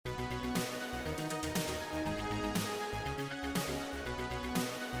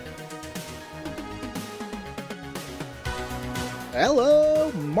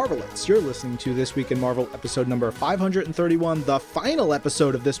Hello, Marvelites. You're listening to This Week in Marvel, episode number 531, the final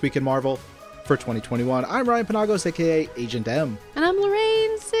episode of This Week in Marvel for 2021. I'm Ryan Penagos, a.k.a. Agent M. And I'm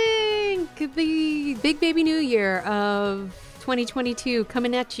Lorraine Sink, the big baby new year of 2022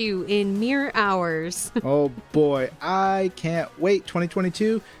 coming at you in mere hours. Oh boy, I can't wait.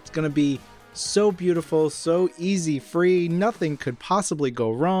 2022 is going to be so beautiful, so easy, free. Nothing could possibly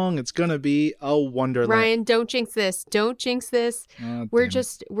go wrong. It's going to be a wonderland. Ryan, don't jinx this. Don't jinx this. Oh,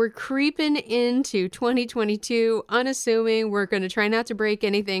 we're creeping into 2022, unassuming. We're going to try not to break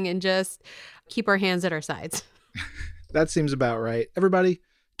anything and just keep our hands at our sides. That seems about right. Everybody,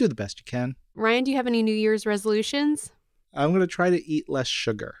 do the best you can. Ryan, do you have any New Year's resolutions? I'm going to try to eat less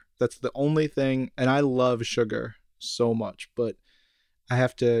sugar. That's the only thing. And I love sugar so much, but I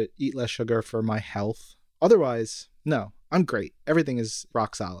have to eat less sugar for my health. Otherwise, no, I'm great. Everything is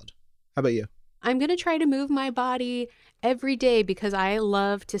rock solid. How about you? I'm going to try to move my body every day because I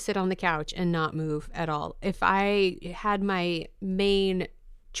love to sit on the couch and not move at all. If I had my main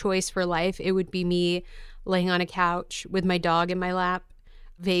choice for life, it would be me laying on a couch with my dog in my lap,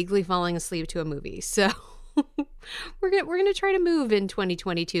 vaguely falling asleep to a movie. So we're gonna try to move in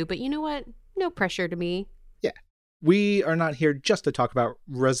 2022, but you know what? No pressure to me. Yeah. We are not here just to talk about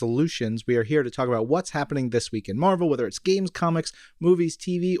resolutions. We are here to talk about what's happening this week in Marvel, whether it's games, comics, movies,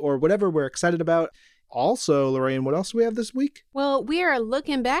 TV, or whatever we're excited about. Also, Lorraine, what else do we have this week? Well, we are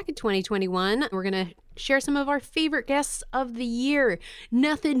looking back at 2021. We're going to share some of our favorite guests of the year.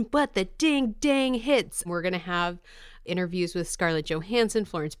 Nothing but the ding-dang hits. We're going to have interviews with Scarlett Johansson,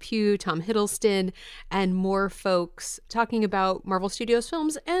 Florence Pugh, Tom Hiddleston, and more folks talking about Marvel Studios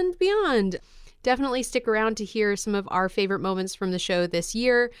films and beyond. Definitely stick around to hear some of our favorite moments from the show this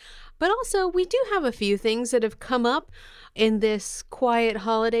year. But also, we do have a few things that have come up in this quiet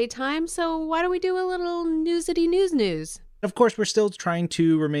holiday time. So why don't we do a little newsity news? Of course, we're still trying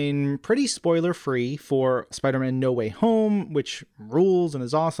to remain pretty spoiler-free for Spider-Man No Way Home, which rules and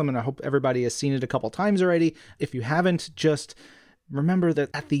is awesome, and I hope everybody has seen it a couple times already. If you haven't, just remember that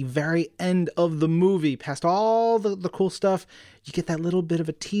at the very end of the movie, past all the cool stuff, you get that little bit of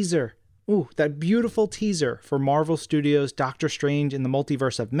a teaser. Ooh, that beautiful teaser for Marvel Studios Doctor Strange in the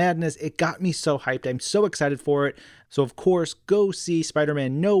Multiverse of Madness. It got me so hyped. I'm so excited for it. So, of course, go see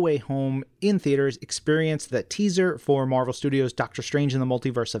Spider-Man No Way Home in theaters. Experience that teaser for Marvel Studios Doctor Strange in the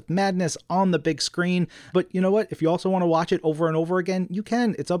Multiverse of Madness on the big screen. But you know what? If you also want to watch it over and over again, you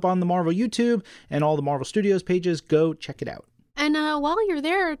can. It's up on the Marvel YouTube and all the Marvel Studios pages. Go check it out. And while you're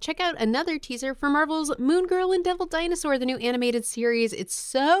there, check out another teaser for Marvel's Moon Girl and Devil Dinosaur, the new animated series. It's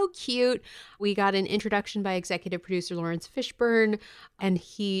so cute. We got an introduction by executive producer Lawrence Fishburne, and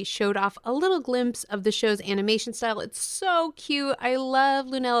he showed off a little glimpse of the show's animation style. It's so cute. I love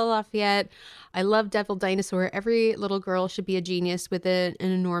Lunella Lafayette. I love Devil Dinosaur. Every little girl should be a genius with an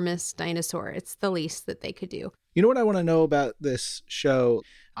enormous dinosaur. It's the least that they could do. You know what I want to know about this show?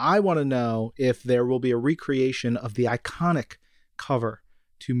 I want to know if there will be a recreation of the iconic cover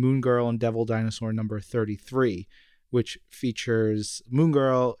to Moon Girl and Devil Dinosaur number 33, which features Moon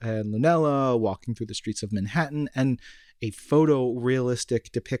Girl and Lunella walking through the streets of Manhattan and a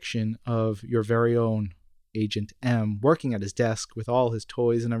photorealistic depiction of your very own Agent M working at his desk with all his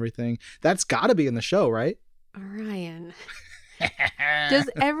toys and everything. That's got to be in the show, right? Ryan, does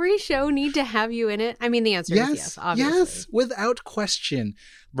every show need to have you in it? I mean, the answer is yes, obviously. Yes, without question.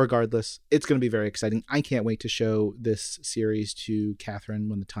 Regardless, it's going to be very exciting. I can't wait to show this series to Catherine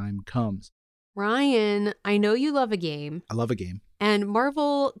when the time comes. Ryan, I know you love a game. I love a game. And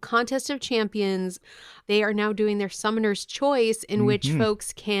Marvel Contest of Champions, they are now doing their Summoner's Choice, in which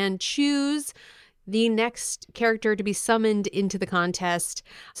folks can choose the next character to be summoned into the contest.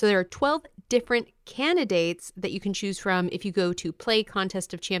 So there are 12 different candidates that you can choose from if you go to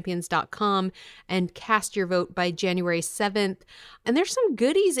playcontestofchampions.com and cast your vote by January 7th. And there's some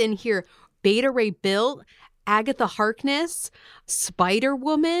goodies in here. Beta Ray Bill, Agatha Harkness,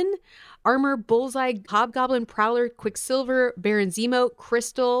 Spider-Woman, Armor, Bullseye, Hobgoblin, Prowler, Quicksilver, Baron Zemo,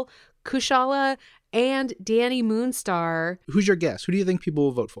 Crystal, Kushala, and Danny Moonstar. Who's your guess? Who do you think people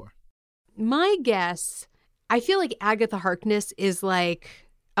will vote for? My guess, I feel like Agatha Harkness is like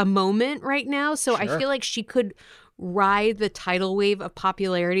a moment right now. So Sure. I feel like she could ride the tidal wave of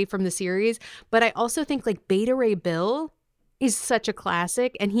popularity from the series. But I also think like Beta Ray Bill is such a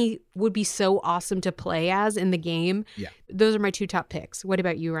classic and he would be so awesome to play as in the game. Yeah. Those are my two top picks. What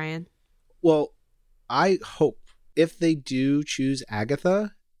about you, Ryan? Well, I hope if they do choose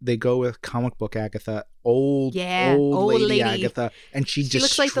Agatha, they go with comic book Agatha, old lady Agatha, and she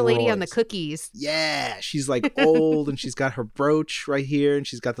looks like the lady on the cookies. Yeah, she's like old, and she's got her brooch right here, and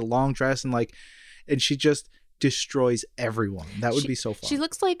she's got the long dress, and she just destroys everyone. That would be so fun. She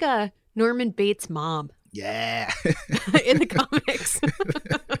looks like a Norman Bates' mom. Yeah. In the comics.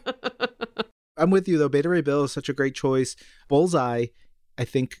 I'm with you, though. Beta Ray Bill is such a great choice. Bullseye, I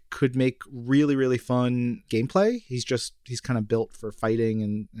think, could make really, really fun gameplay. He's kind of built for fighting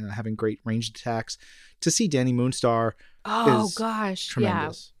and having great ranged attacks. To see Danny Moonstar is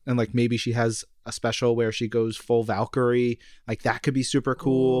tremendous. Yeah. And like maybe she has a special where she goes full Valkyrie. Like that could be super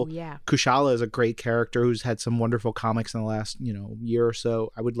cool. Ooh, yeah. Kushala is a great character who's had some wonderful comics in the last, year or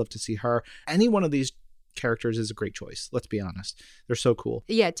so. I would love to see her. Any one of these characters is a great choice. Let's be honest. They're so cool.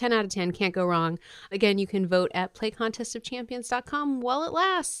 Yeah, 10 out of 10. Can't go wrong. Again, you can vote at playcontestofchampions.com while it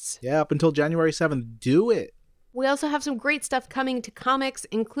lasts. Yeah, up until January 7th. Do it. We also have some great stuff coming to comics,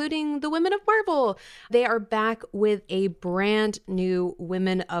 including the Women of Marvel. They are back with a brand new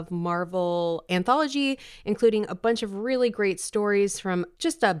Women of Marvel anthology, including a bunch of really great stories from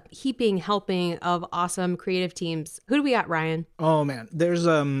just a helping of awesome creative teams. Who do we got, Ryan? Oh, man. There's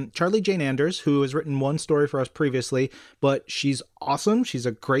Charlie Jane Anders, who has written one story for us previously, but she's awesome. She's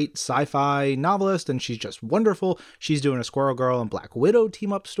a great sci-fi novelist, and she's just wonderful. She's doing a Squirrel Girl and Black Widow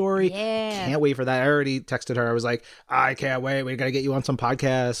team-up story. Yeah. Can't wait for that. I already texted her. I was like, I can't wait. We got to get you on some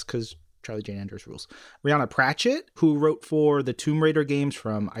podcasts because Charlie Jane Anders rules. Rihanna Pratchett, who wrote for the Tomb Raider games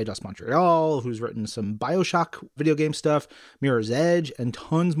from Eidos Montreal, who's written some BioShock video game stuff, Mirror's Edge, and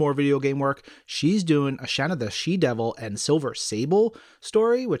tons more video game work. She's doing a Shanna the She-Devil and Silver Sable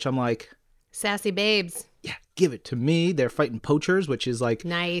story, which I'm like... Sassy babes. Yeah, give it to me. They're fighting poachers, which is like...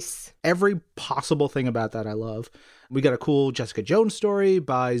 Nice. Every possible thing about that I love. We got a cool Jessica Jones story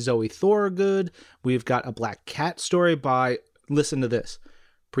by Zoe Thorogood. We've got a Black Cat story by, listen to this,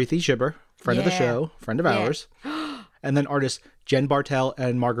 Preeti Shibber, friend of the show, friend of ours. And then artists Jen Bartel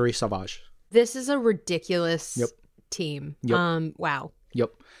and Marguerite Sauvage. This is a ridiculous team. Yep. Wow.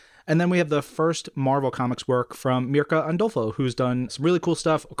 Yep. And then we have the first Marvel Comics work from Mirka Andolfo, who's done some really cool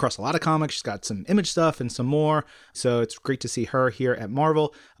stuff across a lot of comics. She's got some Image stuff and some more. So it's great to see her here at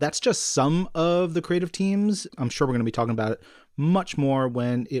Marvel. That's just some of the creative teams. I'm sure we're going to be talking about it much more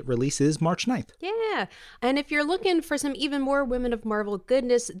when it releases March 9th. Yeah. And if you're looking for some even more Women of Marvel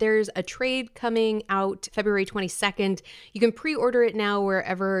goodness, there's a trade coming out February 22nd. You can pre-order it now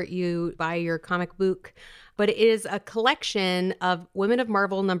wherever you buy your comic book. But it is a collection of Women of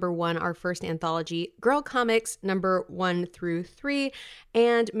Marvel #1, our first anthology, Girl Comics #1 through 3,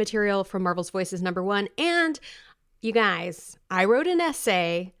 and material from Marvel's Voices #1. And you guys, I wrote an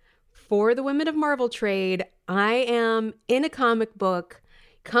essay for the Women of Marvel trade. I am in a comic book.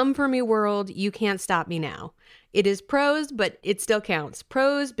 Come for me, world. You can't stop me now. It is prose, but it still counts.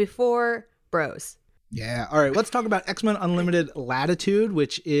 Prose before bros. Yeah. All right. Let's talk about X-Men Unlimited Latitude,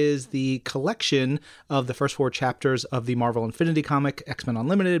 which is the collection of the first 4 chapters of the Marvel Infinity comic, X-Men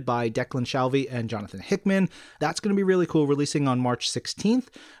Unlimited, by Declan Shalvey and Jonathan Hickman. That's going to be really cool, releasing on March 16th.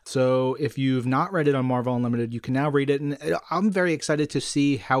 So if you've not read it on Marvel Unlimited, you can now read it. And I'm very excited to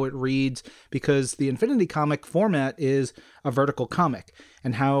see how it reads, because the Infinity comic format is a vertical comic,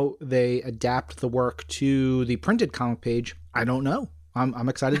 and how they adapt the work to the printed comic page, I don't know. I'm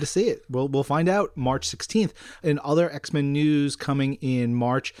excited to see it. We'll find out March 16th. In other X-Men news coming in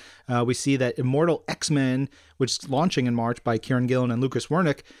March, we see that Immortal X-Men, which is launching in March by Kieran Gillen and Lucas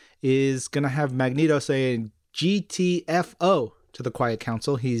Wernick, is going to have Magneto saying GTFO to the Quiet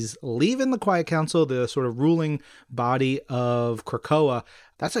Council. He's leaving the Quiet Council, the sort of ruling body of Krakoa.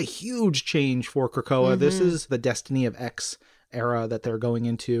 That's a huge change for Krakoa. Mm-hmm. This is the Destiny of X era that they're going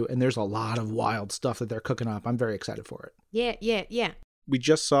into, and there's a lot of wild stuff that they're cooking up. I'm very excited for it. Yeah. We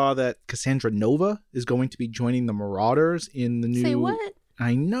just saw that Cassandra Nova is going to be joining the Marauders in the new... Say what?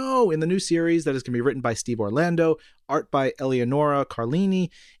 I know, in the new series that is going to be written by Steve Orlando, art by Eleonora Carlini.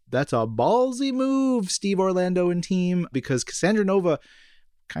 That's a ballsy move, Steve Orlando and team, because Cassandra Nova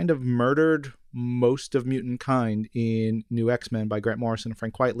kind of murdered most of mutant kind in New X-Men by Grant Morrison and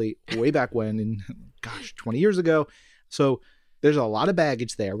Frank Quitely way back when, in 20 years ago. So there's a lot of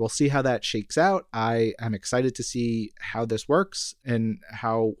baggage there. We'll see how that shakes out. I am excited to see how this works and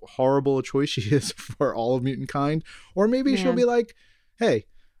how horrible a choice she is for all of mutant kind. Or maybe she'll be like, hey,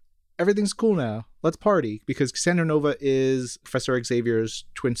 everything's cool now. Let's party. Because Cassandra Nova is Professor Xavier's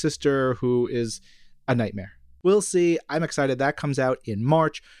twin sister, who is a nightmare. We'll see. I'm excited. That comes out in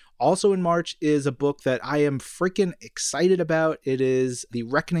March. Also in March is a book that I am freaking excited about. It is the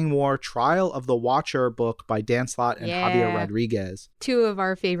Reckoning War Trial of the Watcher book by Dan Slott and Javier Rodriguez. 2 of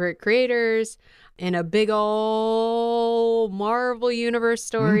our favorite creators in a big old Marvel Universe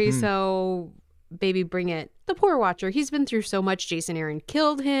story. Mm-hmm. So, baby, bring it. The poor Watcher. He's been through so much. Jason Aaron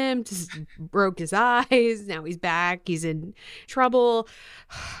killed him, just broke his eyes. Now he's back. He's in trouble.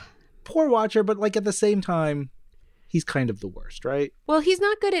 poor Watcher, but like at the same time, he's kind of the worst, right? Well, he's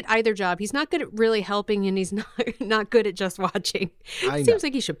not good at either job. He's not good at really helping, and he's not good at just watching. It seems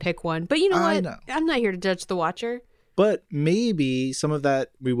like he should pick one. But you know what? I'm not here to judge the Watcher. But maybe some of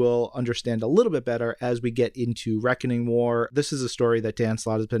that we will understand a little bit better as we get into Reckoning War. This is a story that Dan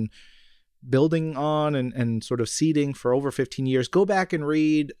Slott has been building on and sort of seeding for over 15 years. Go back and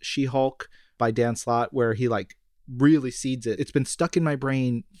read She-Hulk by Dan Slott, where he really seeds it. It's been stuck in my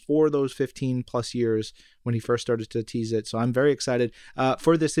brain for those 15 plus years when he first started to tease it. So I'm very excited.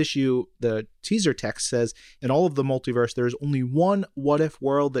 For this issue, the teaser text says, in all of the multiverse, there is only one what-if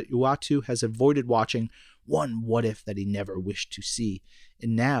world that Uatu has avoided watching, one what-if that he never wished to see.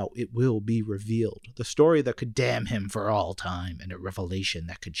 And now it will be revealed. The story that could damn him for all time, and a revelation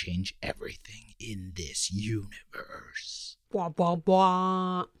that could change everything in this universe. Blah, blah,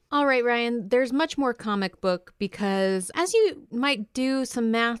 blah. All right, Ryan, there's much more comic book because as you might do some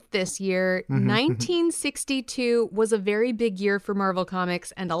math this year, 1962 was a very big year for Marvel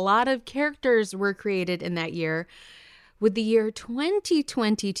Comics, and a lot of characters were created in that year. With the year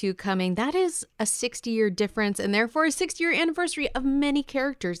 2022 coming, that is a 60-year difference and therefore a 60-year anniversary of many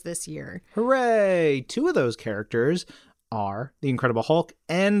characters this year. Hooray! 2 of those characters are the Incredible Hulk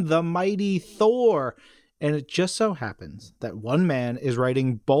and the Mighty Thor. And it just so happens that one man is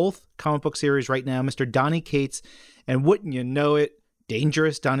writing both comic book series right now, Mr. Donny Cates. And wouldn't you know it,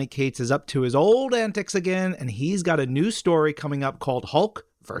 dangerous Donny Cates is up to his old antics again. And he's got a new story coming up called Hulk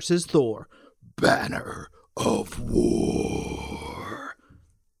versus Thor, Banner of War.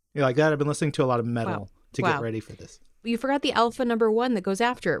 You like that? I've been listening to a lot of metal to get ready for this. You forgot the Alpha #1 that goes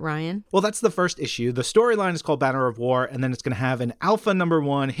after it, Ryan. Well, that's the first issue. The storyline is called Banner of War, and then it's going to have an Alpha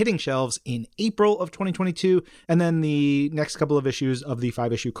 #1 hitting shelves in April of 2022. And then the next couple of issues of the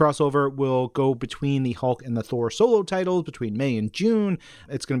 5-issue crossover will go between the Hulk and the Thor solo titles between May and June.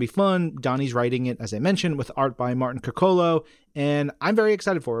 It's going to be fun. Donnie's writing it, as I mentioned, with art by Martin Coccolo. And I'm very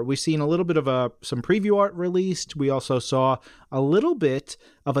excited for it. We've seen a little bit of some preview art released. We also saw a little bit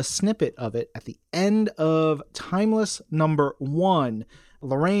of a snippet of it at the end of Timeless #1.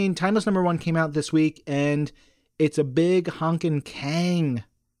 Lorraine, Timeless #1 came out this week, and it's a big honkin' Kang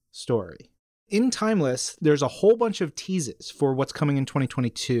story. In Timeless, there's a whole bunch of teases for what's coming in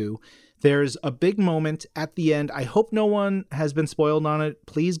 2022. There's a big moment at the end. I hope no one has been spoiled on it.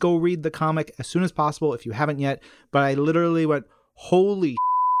 Please go read the comic as soon as possible if you haven't yet. But I literally went, holy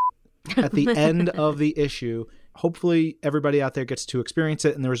at the end of the issue. Hopefully everybody out there gets to experience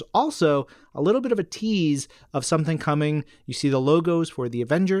it. And there's also a little bit of a tease of something coming. You see the logos for the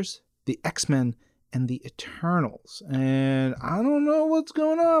Avengers, the X-Men, and the Eternals. And I don't know what's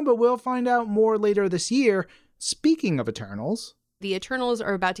going on, but we'll find out more later this year. Speaking of Eternals, the Eternals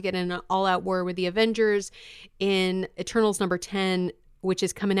are about to get in an all-out war with the Avengers in Eternals #10, which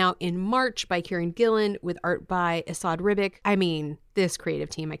is coming out in March by Kieran Gillen with art by Asad Ribic. I mean, this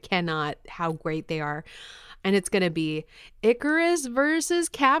creative team, how great they are. And it's going to be Icarus versus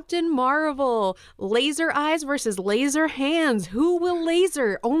Captain Marvel, Laser Eyes versus Laser Hands. Who will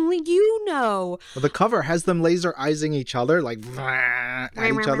laser? Only you know. Well, the cover has them laser eyesing each other, at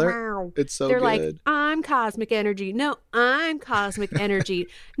each other. It's so good. They're like, I'm cosmic energy. No, I'm cosmic energy.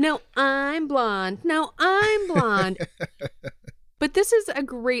 No, I'm blonde. No, I'm blonde. But this is a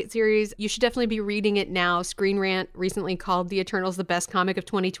great series. You should definitely be reading it now. Screen Rant recently called The Eternals the best comic of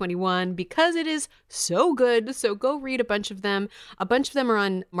 2021 because it is so good. So go read a bunch of them. A bunch of them are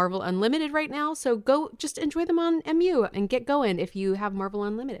on Marvel Unlimited right now. So go just enjoy them on MU and get going if you have Marvel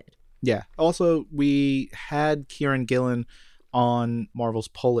Unlimited. Yeah. Also, we had Kieran Gillen on Marvel's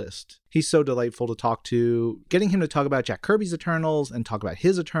Pull List. He's so delightful to talk to. Getting him to talk about Jack Kirby's Eternals and talk about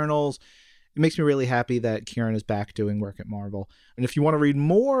his Eternals, it makes me really happy that Kieran is back doing work at Marvel. And if you want to read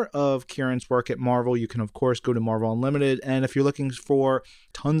more of Kieran's work at Marvel, you can, of course, go to Marvel Unlimited. And if you're looking for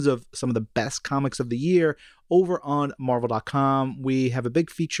tons of some of the best comics of the year, over on Marvel.com, we have a big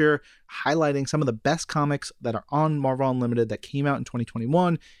feature highlighting some of the best comics that are on Marvel Unlimited that came out in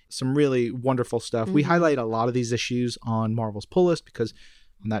 2021. Some really wonderful stuff. We highlight a lot of these issues on Marvel's Pull List because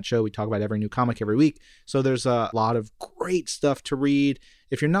on that show, we talk about every new comic every week. So there's a lot of great stuff to read.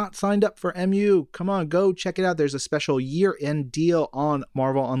 If you're not signed up for MU, come on, go check it out. There's a special year-end deal on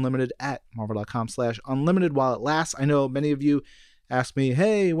Marvel Unlimited at marvel.com/unlimited while it lasts. I know many of you ask me,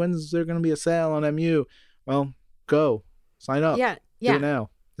 hey, when's there going to be a sale on MU? Well, go. Sign up. Yeah. Do it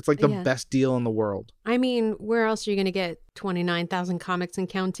now. It's like the best deal in the world. I mean, where else are you going to get 29,000 comics and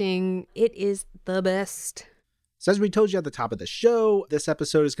counting? It is the best. So as we told you at the top of the show, this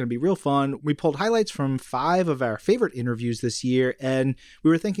episode is going to be real fun. We pulled highlights from 5 of our favorite interviews this year, and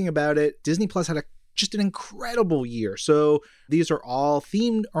we were thinking about it. Disney Plus had a just an incredible year. So these are all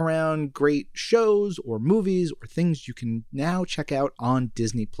themed around great shows or movies or things you can now check out on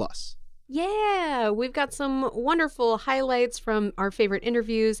Disney+. Yeah, we've got some wonderful highlights from our favorite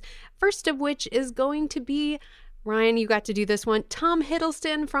interviews. First of which is going to be, Ryan, you got to do this one, Tom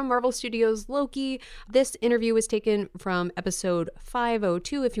Hiddleston from Marvel Studios Loki. This interview was taken from episode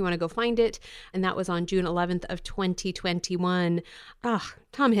 502, if you want to go find it. And that was on June 11th of 2021.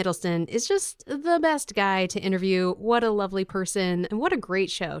 Tom Hiddleston is just the best guy to interview. What a lovely person, and what a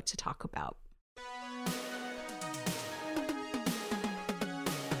great show to talk about.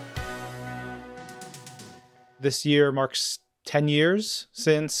 This year marks 10 years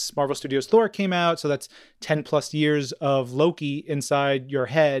since Marvel Studios Thor came out. So that's 10 plus years of Loki inside your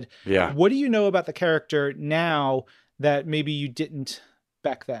head. Yeah. What do you know about the character now that maybe you didn't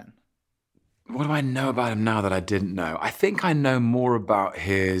back then? What do I know about him now that I didn't know? I think I know more about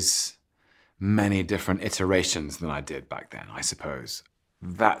his many different iterations than I did back then, I suppose.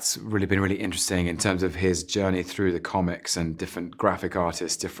 That's really been really interesting in terms of his journey through the comics and different graphic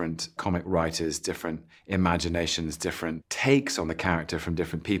artists, different comic writers, different imaginations, different takes on the character from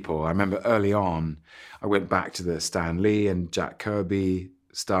different people. I remember early on, I went back to the Stan Lee and Jack Kirby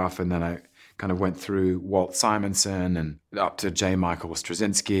stuff, and then I kind of went through Walt Simonson and up to J. Michael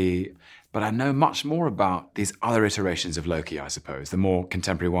Straczynski. But I know much more about these other iterations of Loki, I suppose, the more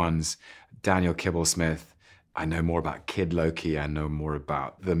contemporary ones, Daniel Kibblesmith. I know more about Kid Loki. I know more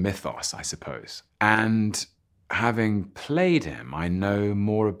about the mythos, I suppose. And having played him, I know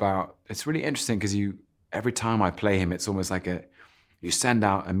more about, it's really interesting because every time I play him, it's almost like you send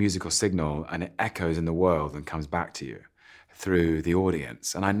out a musical signal and it echoes in the world and comes back to you through the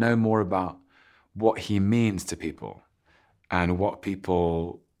audience. And I know more about what he means to people and what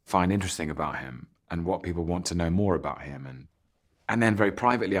people find interesting about him and what people want to know more about him. And then very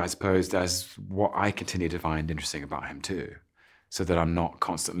privately, I suppose, there's what I continue to find interesting about him too, so that I'm not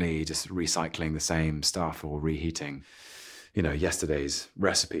constantly just recycling the same stuff or reheating, yesterday's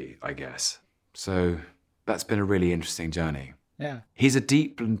recipe, I guess. So that's been a really interesting journey. Yeah. He's a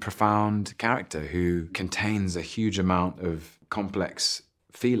deep and profound character who contains a huge amount of complex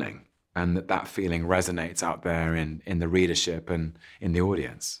feeling, and that feeling resonates out there in the readership and in the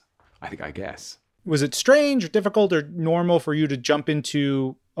audience, I guess. Was it strange or difficult or normal for you to jump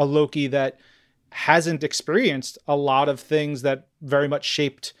into a Loki that hasn't experienced a lot of things that very much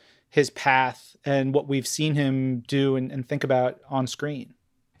shaped his path and what we've seen him do and think about on screen?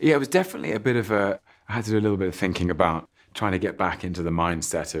 Yeah, it was definitely I had to do a little bit of thinking about trying to get back into the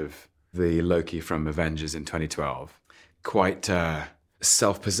mindset of the Loki from Avengers in 2012. Quite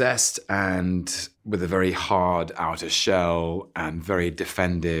self-possessed and with a very hard outer shell and very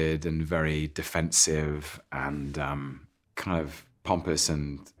defended and very defensive and kind of pompous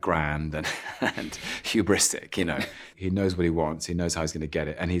and grand and hubristic, He knows what he wants. He knows how he's going to get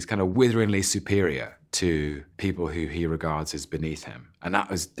it. And he's kind of witheringly superior to people who he regards as beneath him. And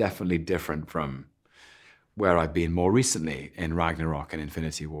that was definitely different from where I've been more recently in Ragnarok and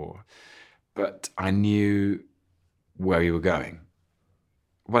Infinity War. But I knew where we were going.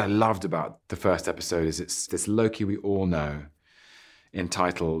 What I loved about the first episode is it's this Loki we all know,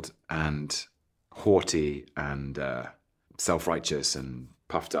 entitled and haughty and self-righteous and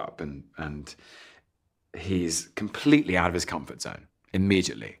puffed up, and he's completely out of his comfort zone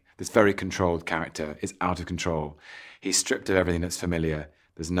immediately. This very controlled character is out of control. He's stripped of everything that's familiar.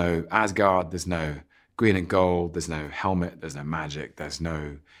 There's no Asgard, there's no green and gold, there's no helmet, there's no magic, there's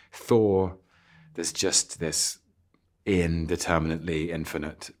no Thor. There's just this indeterminately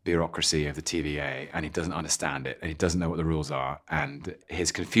infinite bureaucracy of the TVA, and he doesn't understand it, and he doesn't know what the rules are, and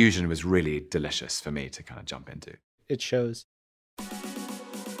his confusion was really delicious for me to kind of jump into. It shows.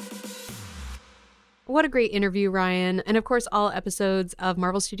 What a great interview, Ryan. And of course, all episodes of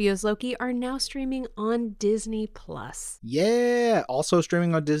Marvel Studios Loki are now streaming on Disney+. Yeah. Also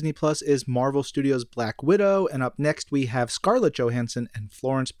streaming on Disney+ is Marvel Studios Black Widow. And up next, we have Scarlett Johansson and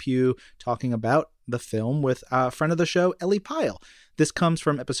Florence Pugh talking about the film with a friend of the show, Ellie Pyle. This comes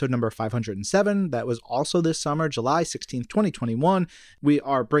from episode number 507. That was also this summer, July 16th, 2021. We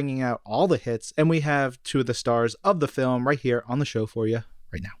are bringing out all the hits, and we have two of the stars of the film right here on the show for you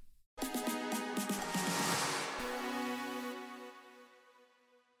right now.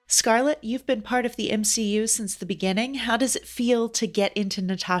 Scarlett, you've been part of the MCU since the beginning. How does it feel to get into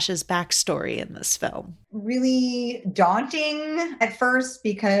Natasha's backstory in this film? Really daunting at first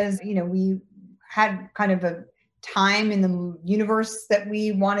because, we had kind of a time in the universe that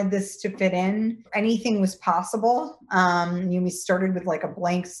we wanted this to fit in. Anything was possible. We started with like a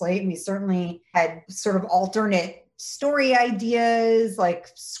blank slate. We certainly had sort of alternate story ideas,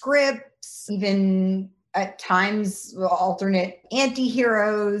 like scripts villains, even at times alternate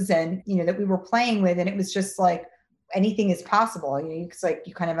anti-heroes, and, that we were playing with. And it was just like anything is possible. It's like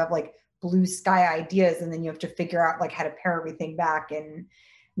you kind of have like blue sky ideas, and then you have to figure out like how to pare everything back and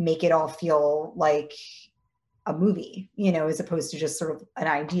make it all feel like a movie, as opposed to just sort of an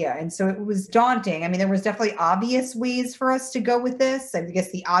idea. And so it was daunting. I mean, there was definitely obvious ways for us to go with this. I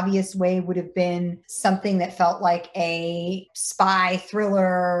guess the obvious way would have been something that felt like a spy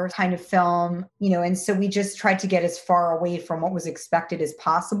thriller kind of film, and so we just tried to get as far away from what was expected as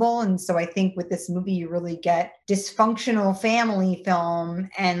possible. And so I think with this movie, you really get dysfunctional family film,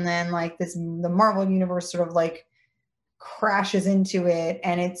 and then like the Marvel universe sort of like crashes into it,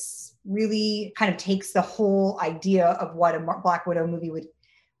 and it's really kind of takes the whole idea of what a Black Widow movie would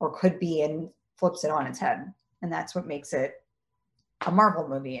or could be and flips it on its head. And that's what makes it a Marvel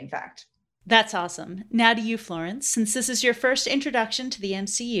movie, in fact. That's awesome. Now to you, Florence. Since this is your first introduction to the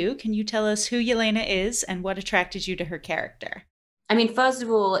MCU, can you tell us who Yelena is and what attracted you to her character? I mean, first of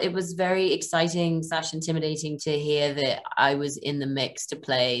all, it was very exciting / intimidating to hear that I was in the mix to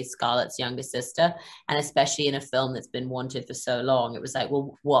play Scarlett's younger sister, and especially in a film that's been wanted for so long. It was like,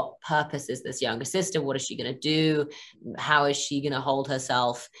 well, what purpose is this younger sister? What is she going to do? How is she going to hold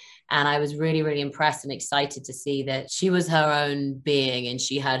herself? And I was really, really impressed and excited to see that she was her own being, and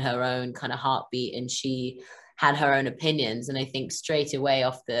she had her own kind of heartbeat, and she had her own opinions. And I think straight away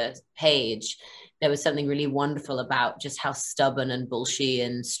off the page, there was something really wonderful about just how stubborn and bullshit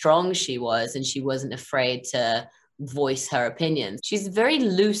and strong she was. And she wasn't afraid to voice her opinions. She's very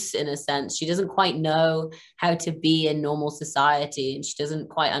loose in a sense. She doesn't quite know how to be in normal society, and she doesn't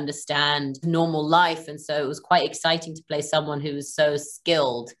quite understand normal life. And so it was quite exciting to play someone who was so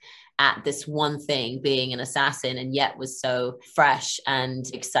skilled at this one thing, being an assassin, and yet was so fresh and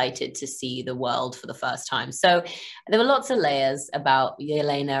excited to see the world for the first time. So there were lots of layers about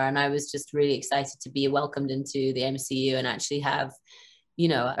Yelena, and I was just really excited to be welcomed into the MCU and actually have,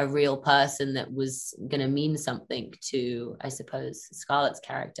 a real person that was going to mean something to, I suppose, Scarlett's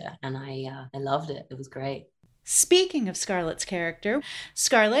character. And I loved it. It was great. Speaking of Scarlett's character,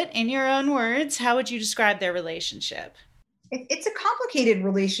 Scarlett, in your own words, how would you describe their relationship? It's a complicated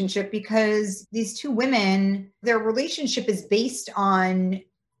relationship because these two women, their relationship is based on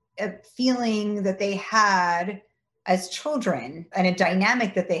a feeling that they had as children and a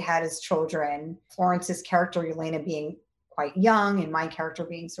dynamic that they had as children. Florence's character, Yelena, being quite young, and my character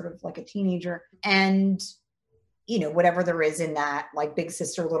being sort of like a teenager. And, whatever there is in that, like big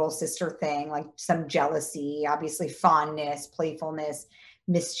sister, little sister thing, like some jealousy, obviously fondness, playfulness,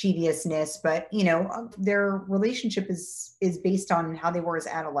 mischievousness, but their relationship is based on how they were as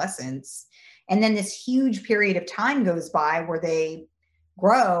adolescents. And then this huge period of time goes by where they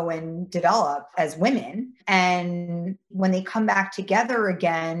grow and develop as women. And when they come back together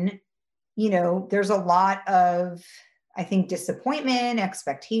again, there's a lot of, I think, disappointment,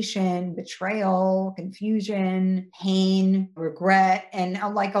 expectation, betrayal, confusion, pain, regret, and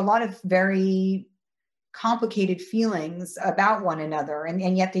like a lot of very complicated feelings about one another.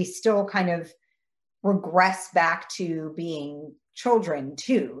 And yet they still kind of regress back to being children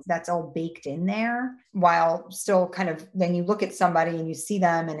too. That's all baked in there, while still kind of, then you look at somebody and you see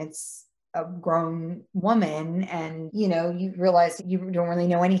them and it's a grown woman, and you realize you don't really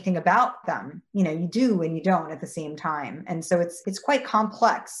know anything about them. You do and you don't at the same time. And so it's quite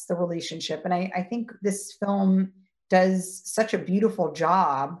complex, the relationship. And I think this film does such a beautiful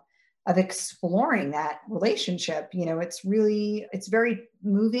job of exploring that relationship. It's very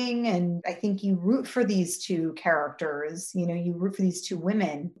moving. And I think you root for these two characters, you root for these two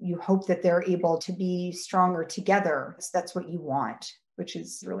women. You hope that they're able to be stronger together. So that's what you want, which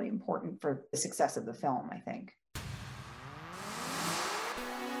is really important for the success of the film, I think.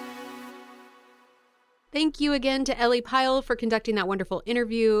 Thank you again to Ellie Pyle for conducting that wonderful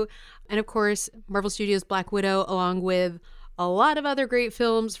interview. And of course, Marvel Studios Black Widow, along with a lot of other great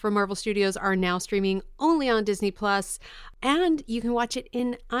films from Marvel Studios, are now streaming only on Disney+, and you can watch it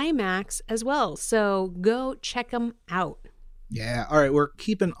in IMAX as well. So go check them out. Yeah. All right. We're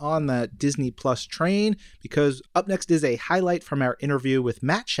keeping on that Disney Plus train, because up next is a highlight from our interview with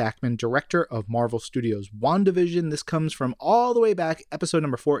Matt Shakman, director of Marvel Studios WandaVision. This comes from all the way back, episode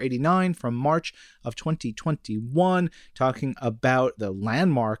number 489 from March of 2021, talking about the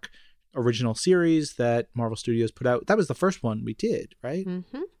landmark original series that Marvel Studios put out. That was the first one we did, right?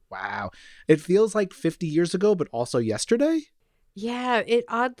 Mm-hmm. Wow. It feels like 50 years ago, but also yesterday. Yeah, it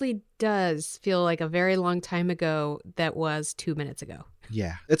oddly does feel like a very long time ago that was 2 minutes ago.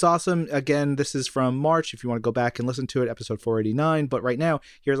 Yeah, it's awesome. Again, this is from March. If you want to go back and listen to it, episode 489. But right now,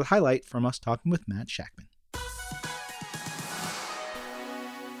 here's a highlight from us talking with Matt Shakman.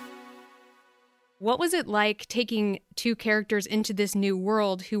 What was it like taking two characters into this new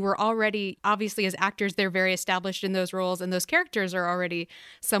world who were already, obviously as actors, they're very established in those roles, and those characters are already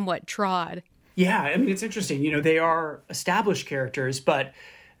somewhat trod? Yeah, I mean, it's interesting. They are established characters, but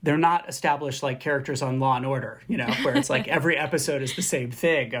they're not established like characters on Law and Order, where it's like every episode is the same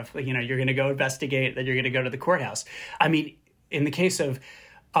thing of, you're going to go investigate, then you're going to go to the courthouse. I mean, in the case of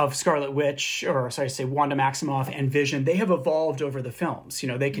Scarlet Witch, Wanda Maximoff and Vision, they have evolved over the films.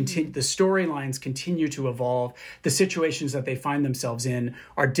 They continue, the storylines continue to evolve. The situations that they find themselves in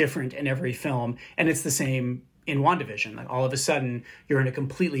are different in every film. And it's the same in WandaVision. Like all of a sudden, you're in a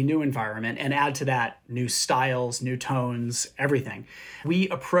completely new environment, and add to that new styles, new tones, everything. We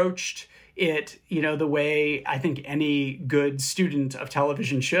approached it, the way I think any good student of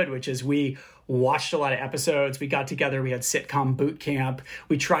television should, which is we watched a lot of episodes. We got together, we had sitcom boot camp.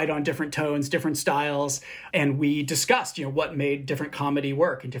 We tried on different tones, different styles, and we discussed, what made different comedy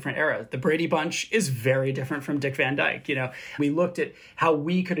work in different eras. The Brady Bunch is very different from Dick Van Dyke. We looked at how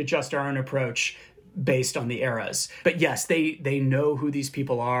we could adjust our own approach based on the eras. But yes, they know who these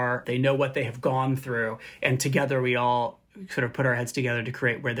people are. They know what they have gone through. And together we all sort of put our heads together to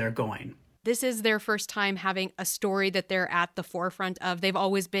create where they're going. This is their first time having a story that they're at the forefront of. They've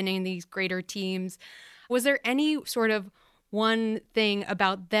always been in these greater teams. Was there any sort of one thing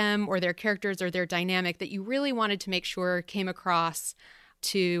about them or their characters or their dynamic that you really wanted to make sure came across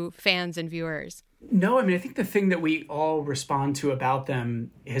to fans and viewers? No, I mean, I think the thing that we all respond to about them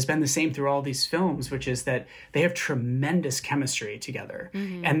has been the same through all these films, which is that they have tremendous chemistry together.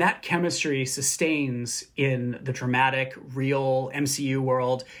 Mm-hmm. And that chemistry sustains in the dramatic, real MCU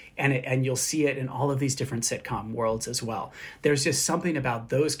world, and you'll see it in all of these different sitcom worlds as well. There's just something about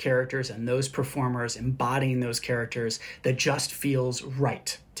those characters and those performers embodying those characters that just feels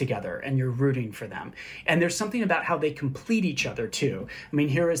right together, and you're rooting for them. And there's something about how they complete each other too. I mean,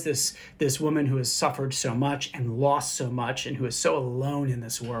 here is this woman who has suffered so much and lost so much and who is so alone in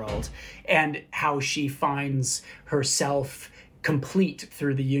this world, and how she finds herself complete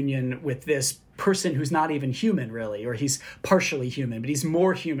through the union with this person who's not even human, really, or he's partially human, but he's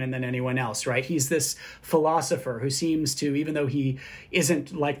more human than anyone else, right? He's this philosopher who seems to, even though he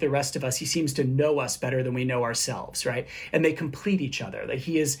isn't like the rest of us, he seems to know us better than we know ourselves, right? And they complete each other. That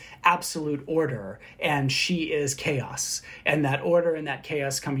he is absolute order and she is chaos. And that order and that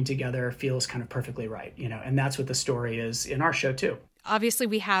chaos coming together feels kind of perfectly right, and that's what the story is in our show too. Obviously,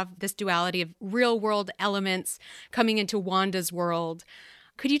 we have this duality of real world elements coming into Wanda's world.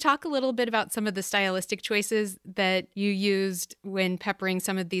 Could you talk a little bit about some of the stylistic choices that you used when peppering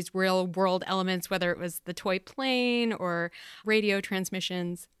some of these real world elements, whether it was the toy plane or radio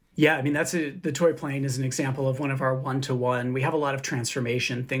transmissions? Yeah, I mean, the toy plane is an example of one of our one-to-one. We have a lot of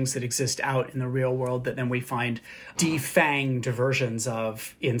transformation, things that exist out in the real world that then we find defanged versions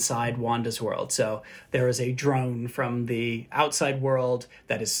of inside Wanda's world. So there is a drone from the outside world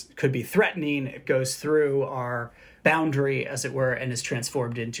that could be threatening. It goes through our boundary, as it were, and is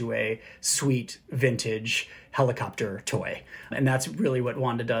transformed into a sweet vintage helicopter toy. And that's really what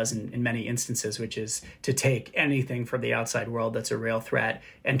Wanda does in many instances, which is to take anything from the outside world that's a real threat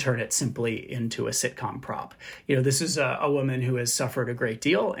and turn it simply into a sitcom prop. This is a woman who has suffered a great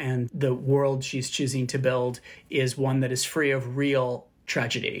deal, and the world she's choosing to build is one that is free of real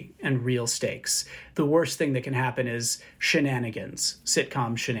tragedy and real stakes. The worst thing that can happen is shenanigans,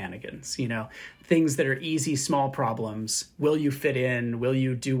 sitcom shenanigans, things that are easy, small problems. Will you fit in? Will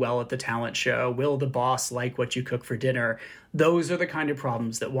you do well at the talent show? Will the boss like what you cook for dinner? Those are the kind of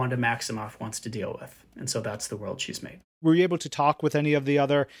problems that Wanda Maximoff wants to deal with. And so that's the world she's made. Were you able to talk with any of the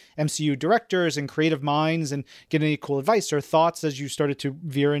other MCU directors and creative minds and get any cool advice or thoughts as you started to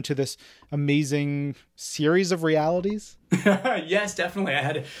veer into this amazing series of realities? Yes, definitely. I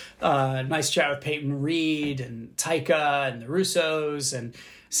had a nice chat with Peyton Reed and Taika and the Russos and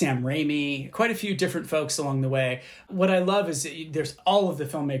Sam Raimi, quite a few different folks along the way. What I love is there's all of the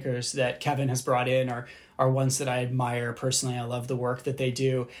filmmakers that Kevin has brought in are ones that I admire personally. I love the work that they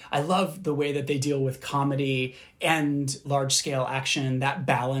do. I love the way that they deal with comedy and large-scale action. That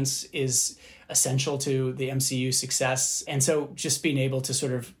balance is essential to the MCU success. And so just being able to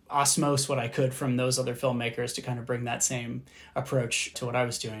sort of osmose what I could from those other filmmakers to kind of bring that same approach to what I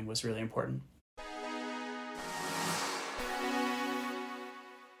was doing was really important.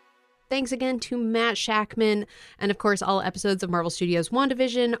 Thanks again to Matt Shakman. And of course, all episodes of Marvel Studios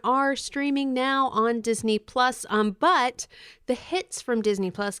WandaVision are streaming now on Disney+. But the hits from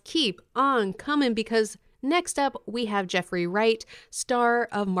Disney+ keep on coming, because next up, we have Jeffrey Wright, star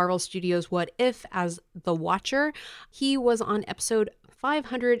of Marvel Studios What If, as the Watcher. He was on episode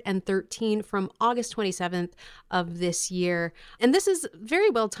 513 from August 27th of this year. And this is very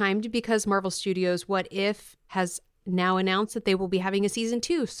well timed because Marvel Studios What If has now announced that they will be having a season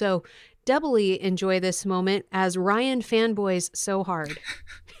 2. So doubly enjoy this moment as Ryan fanboys so hard.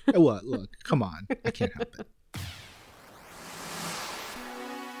 What? Look, come on. I can't help it.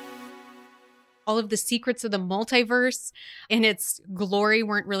 All of the secrets of the multiverse and its glory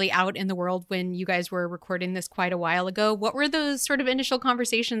weren't really out in the world when you guys were recording this quite a while ago. What were those sort of initial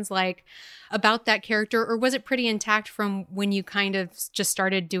conversations like about that character, or was it pretty intact from when you kind of just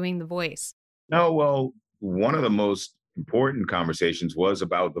started doing the voice? No, well, one of the most important conversations was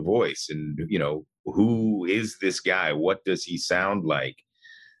about the voice and, who is this guy? What does he sound like?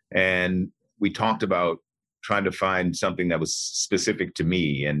 And we talked about trying to find something that was specific to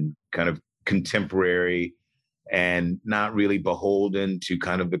me and kind of contemporary and not really beholden to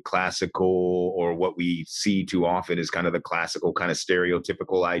kind of the classical, or what we see too often is kind of the classical kind of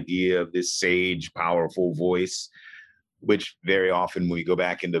stereotypical idea of this sage, powerful voice, which very often when we go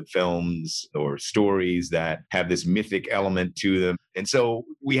back into films or stories that have this mythic element to them. And so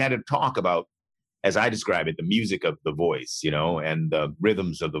we had to talk about, as I describe it, the music of the voice, and the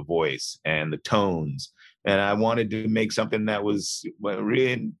rhythms of the voice and the tones. And I wanted to make something that was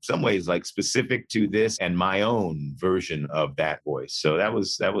really in some ways like specific to this and my own version of that voice. So that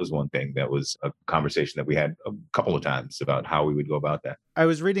was one thing. That was a conversation that we had a couple of times about how we would go about that. I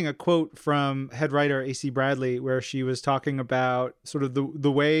was reading a quote from head writer AC Bradley where she was talking about sort of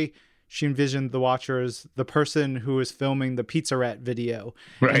the way she envisioned the Watcher as the person who was filming the Pizzarette video,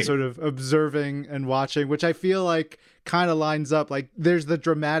 right, and sort of observing and watching, which I feel like kind of lines up. Like there's the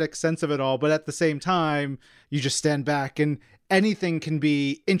dramatic sense of it all, but at the same time, you just stand back and anything can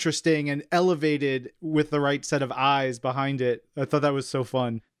be interesting and elevated with the right set of eyes behind it. I thought that was so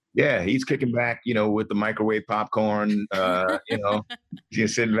fun. Yeah, he's kicking back, with the microwave popcorn,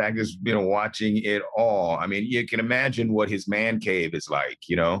 just sitting back, just, watching it all. I mean, you can imagine what his man cave is like,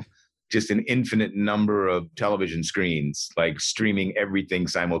 just an infinite number of television screens, like streaming everything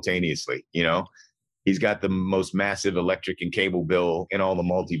simultaneously. He's got the most massive electric and cable bill in all the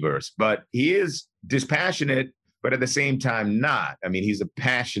multiverse, but he is dispassionate, but at the same time not. I mean, he's a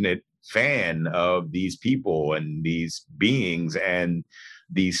passionate fan of these people and these beings and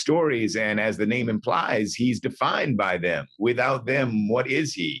these stories. And as the name implies, he's defined by them. Without them, what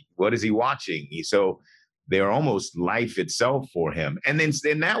is he? What is he watching? So they're almost life itself for him. And then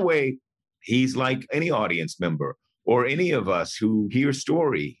in that way, he's like any audience member or any of us who hear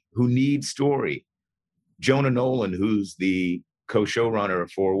story, who need story. Jonah Nolan, who's the co-showrunner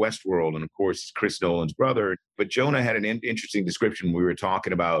for Westworld, and of course, Chris Nolan's brother. But Jonah had an interesting description. We were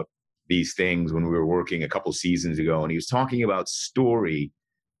talking about these things when we were working a couple seasons ago, and he was talking about story.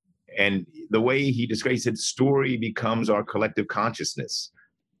 And the way he described, he said, story becomes our collective consciousness.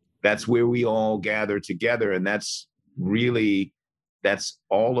 That's where we all gather together. And that's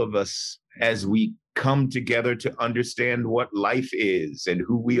all of us as we come together to understand what life is and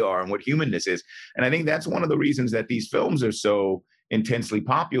who we are and what humanness is. And I think that's one of the reasons that these films are so intensely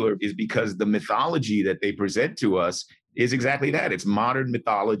popular, is because the mythology that they present to us is exactly that. It's modern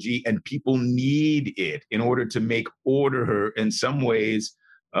mythology, and people need it in order to make order in some ways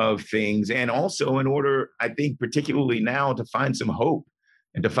of things. And also in order, I think, particularly now, to find some hope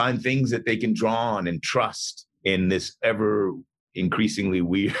and to find things that they can draw on and trust in this ever increasingly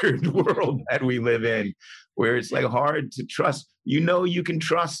weird world that we live in, where it's like hard to trust. You can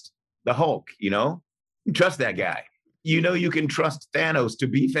trust the Hulk, you trust that guy. You can trust Thanos to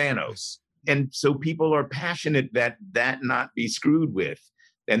be Thanos. And so people are passionate that not be screwed with.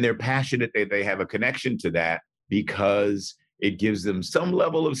 And they're passionate that they have a connection to that because it gives them some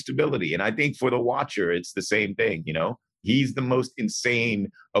level of stability. And I think for the Watcher, it's the same thing, He's the most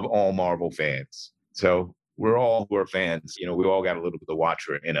insane of all Marvel fans. So we're all who are fans, we all got a little bit of the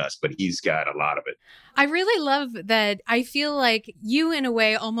Watcher in us, but he's got a lot of it. I really love that. I feel like you, in a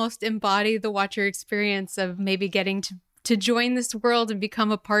way, almost embody the Watcher experience of maybe getting to join this world and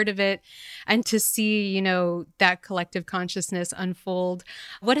become a part of it and to see, that collective consciousness unfold.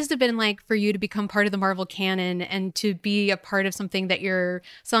 What has it been like for you to become part of the Marvel canon and to be a part of something that your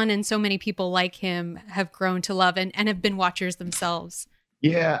son and so many people like him have grown to love and have been Watchers themselves?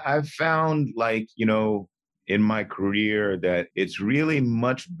 Yeah, I've found in my career that it's really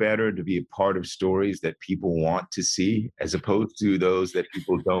much better to be a part of stories that people want to see as opposed to those that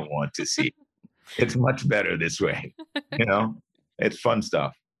people don't want to see. It's much better this way. It's fun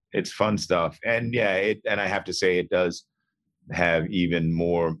stuff. And and I have to say it does have even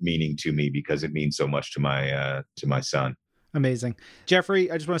more meaning to me because it means so much to my son. Amazing.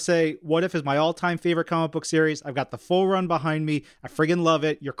 Jeffrey, I just want to say, What If is my all-time favorite comic book series. I've got the full run behind me. I friggin' love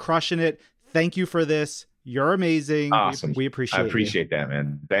it. You're crushing it. Thank you for this. You're amazing. Awesome. We appreciate I appreciate that,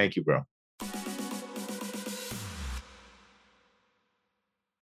 man. Thank you, bro.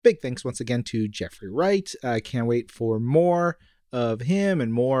 Big thanks once again to Jeffrey Wright. I can't wait for more of him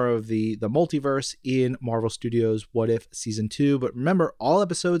and more of the multiverse in Marvel Studios What If Season 2. But remember, all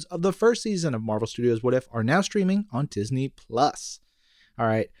episodes of the first season of Marvel Studios What If are now streaming on Disney+. All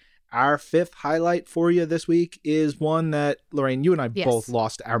right. Our fifth highlight for you this week is one that, Lorraine, you and I both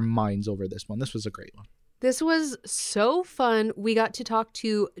lost our minds over this one. This was a great one. This was so fun. We got to talk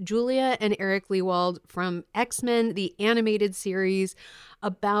to Julia and Eric Lewald from X-Men, the animated series,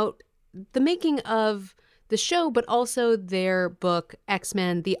 about the making of the show, but also their book,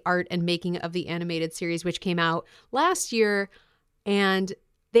 X-Men, the art and making of the animated series, which came out last year. And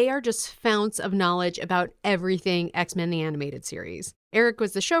they are just founts of knowledge about everything X-Men, the animated series. Eric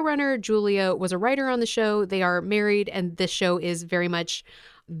was the showrunner. Julia was a writer on the show. They are married, and this show is very much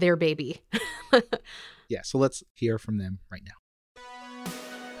their baby. Yeah, so let's hear from them right now.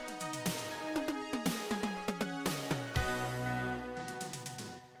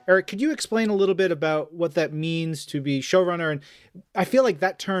 Eric, could you explain a little bit about what that means to be showrunner? And I feel like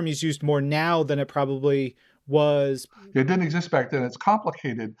that term is used more now than it probably was. It didn't exist back then. It's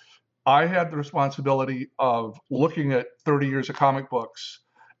complicated. I had the responsibility of looking at 30 years of comic books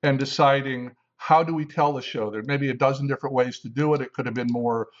and deciding, how do we tell the show? There may be a dozen different ways to do it. It could have been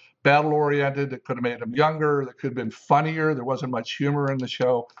more battle-oriented. It could have made them younger. It could have been funnier. There wasn't much humor in the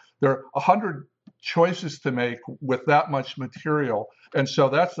show. There are 100 choices to make with that much material. And so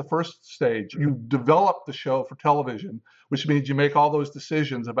that's the first stage. You develop the show for television, which means you make all those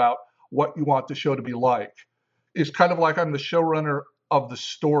decisions about what you want the show to be like. It's kind of like I'm the showrunner of the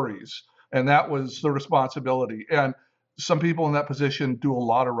stories, and that was the responsibility. And some people in that position do a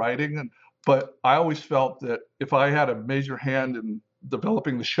lot of writing, but I always felt that if I had a major hand in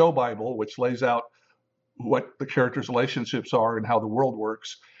developing the show Bible, which lays out what the characters' relationships are and how the world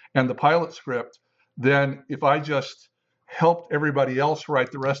works, and the pilot script, then if I just helped everybody else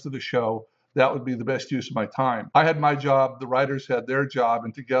write the rest of the show, that would be the best use of my time. I had my job, the writers had their job,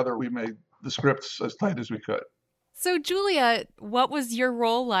 and together we made the scripts as tight as we could. So, Julia, what was your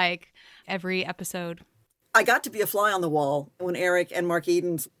role like every episode? I got to be a fly on the wall when Eric and Mark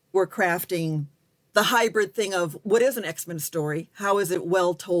Edens were crafting the hybrid thing of what is an X-Men story? How is it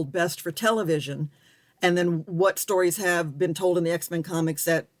well told best for television? And then what stories have been told in the X-Men comics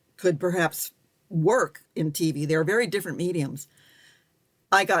that could perhaps work in TV? They're very different mediums.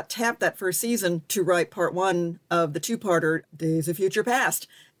 I got tapped that first season to write part one of the two-parter, Days of Future Past.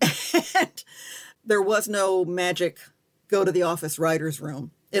 And there was no magic go to the office writer's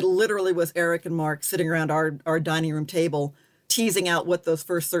room. It literally was Eric and Mark sitting around our dining room table, teasing out what those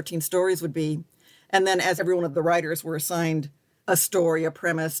first 13 stories would be. And then as every one of the writers were assigned a story, a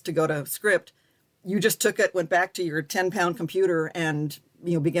premise to go to script, you just took it, went back to your 10-pound computer and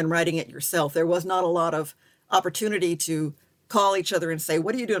began writing it yourself. There was not a lot of opportunity to call each other and say,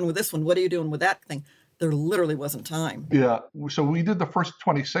 what are you doing with this one? What are you doing with that thing? There literally wasn't time. Yeah, so we did the first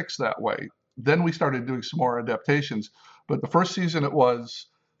 26 that way. Then we started doing some more adaptations. But the first season, it was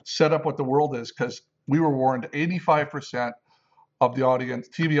set up what the world is, because we were warned 85% of the audience,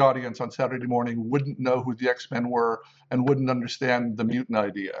 TV audience on Saturday morning, wouldn't know who the X-Men were and wouldn't understand the mutant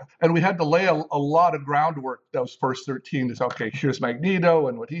idea. And we had to lay a lot of groundwork those first 13 is, okay, here's Magneto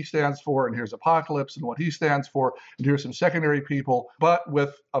and what he stands for, and here's Apocalypse and what he stands for, and here's some secondary people, but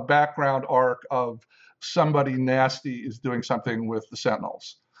with a background arc of somebody nasty is doing something with the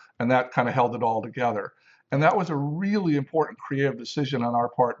Sentinels. And that kind of held it all together. And that was a really important creative decision on our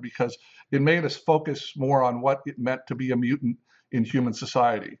part, because it made us focus more on what it meant to be a mutant in human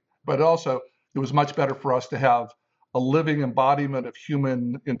society. But also, it was much better for us to have a living embodiment of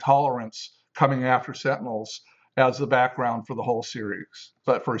human intolerance coming after Sentinels as the background for the whole series,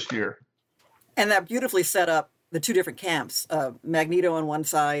 that first year. And that beautifully set up the two different camps, Magneto on one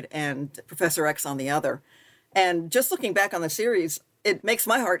side and Professor X on the other. And just looking back on the series, it makes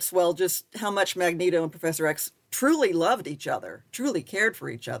my heart swell just how much Magneto and Professor X truly loved each other, truly cared for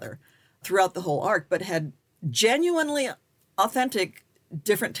each other throughout the whole arc, but had genuinely authentic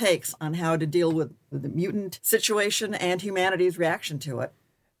different takes on how to deal with the mutant situation and humanity's reaction to it.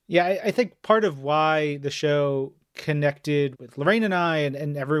 Yeah, I think part of why the show connected with Lorraine and I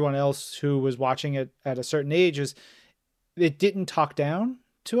and everyone else who was watching it at a certain age is it didn't talk down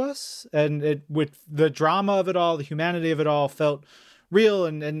to us, and it, with the drama of it all, the humanity of it all, felt real,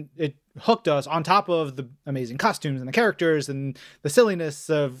 and it hooked us on top of the amazing costumes and the characters and the silliness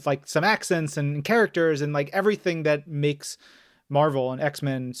of like some accents and characters and like everything that makes Marvel and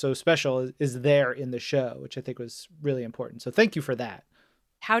X-Men so special is there in the show, which I think was really important. So thank you for that.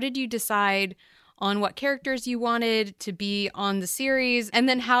 How did you decide on what characters you wanted to be on the series? And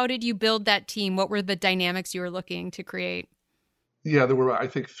then how did you build that team? What were the dynamics you were looking to create? Yeah, there were, I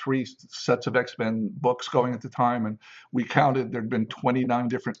think, 3 sets of X-Men books going at the time, and we counted there'd been 29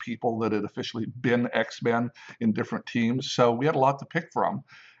 different people that had officially been X-Men in different teams. So we had a lot to pick from.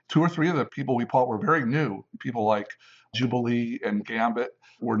 2 or 3 of the people we pulled were very new. People like Jubilee and Gambit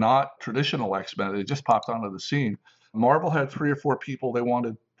were not traditional X-Men. They just popped onto the scene. Marvel had 3 or 4 people they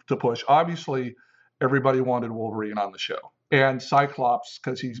wanted to push. Obviously, everybody wanted Wolverine on the show. And Cyclops,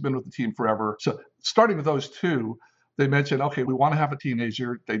 because he's been with the team forever. So starting with those 2, they mentioned, okay, we want to have a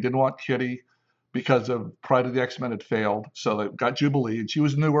teenager. They didn't want Kitty because of Pride of the X-Men had failed. So they got Jubilee, and she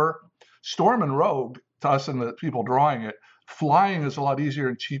was newer. Storm and Rogue, to us and the people drawing it, flying is a lot easier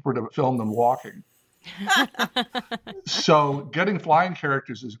and cheaper to film than walking. So getting flying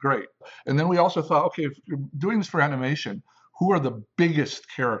characters is great. And then we also thought, okay, if you're doing this for animation, who are the biggest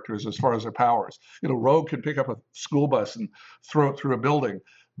characters as far as their powers? Rogue can pick up a school bus and throw it through a building.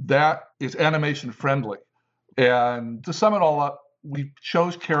 That is animation friendly. And to sum it all up, we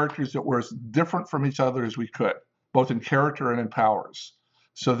chose characters that were as different from each other as we could, both in character and in powers,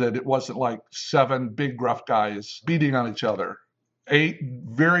 so that it wasn't like 7 big gruff guys beating on each other. 8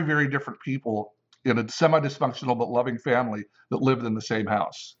 very, very different people in a semi-dysfunctional but loving family that lived in the same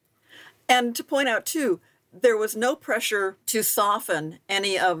house. And to point out, too, there was no pressure to soften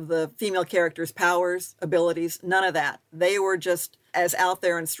any of the female characters' powers, abilities, none of that. They were just as out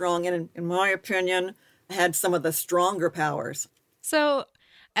there and strong, and in my opinion, had some of the stronger powers. So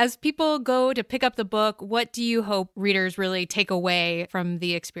as people go to pick up the book, what do you hope readers really take away from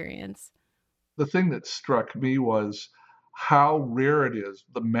the experience? The thing that struck me was how rare it is,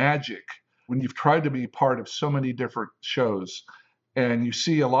 the magic, when you've tried to be part of so many different shows and you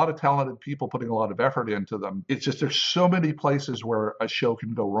see a lot of talented people putting a lot of effort into them. It's just there's so many places where a show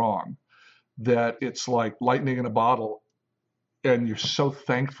can go wrong that it's like lightning in a bottle, and you're so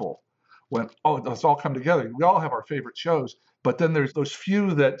thankful when, it's all come together. We all have our favorite shows, but then there's those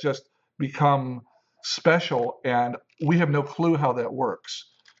few that just become special, and we have no clue how that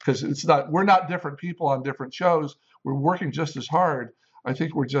works because we're not different people on different shows. We're working just as hard. I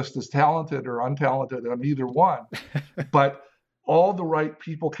think we're just as talented or untalented on either one, but all the right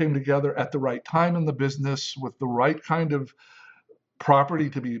people came together at the right time in the business with the right kind of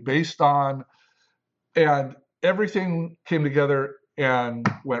property to be based on, and everything came together and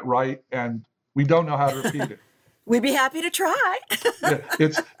went right, and we don't know how to repeat it. We'd be happy to try. Yeah,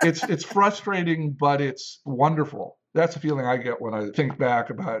 it's frustrating, but it's wonderful. That's the feeling I get when I think back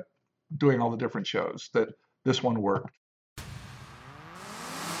about doing all the different shows, that this one worked.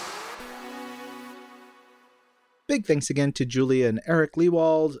 Big thanks again to Julia and Eric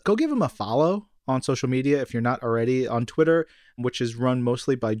Lewald. Go give them a follow on social media if you're not already, on Twitter, which is run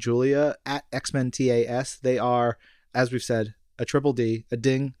mostly by Julia, at XmenTAS. They are, as we've said, a triple D, a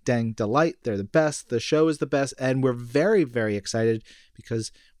ding, dang, delight. They're the best. The show is the best. And we're very, very excited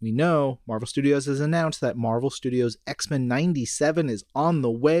because we know Marvel Studios has announced that Marvel Studios X-Men 97 is on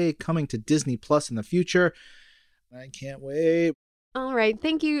the way, coming to Disney Plus in the future. I can't wait. All right.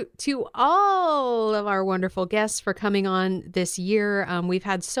 Thank you to all of our wonderful guests for coming on this year. We've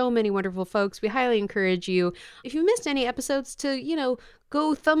had so many wonderful folks. We highly encourage you, if you missed any episodes, to,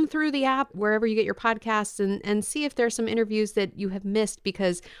 go thumb through the app wherever you get your podcasts and see if there's some interviews that you have missed,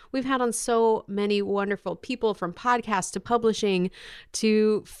 because we've had on so many wonderful people, from podcasts to publishing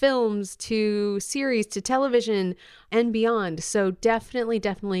to films to series to television and beyond. So definitely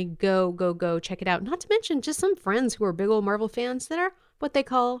go check it out. Not to mention just some friends who are big old Marvel fans that are what they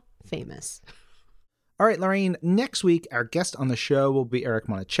call famous. All right, Lorraine, next week, our guest on the show will be Eric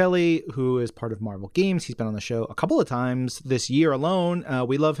Monticelli, who is part of Marvel Games. He's been on the show a couple of times this year alone.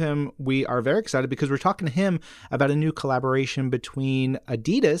 We love him. We are very excited because we're talking to him about a new collaboration between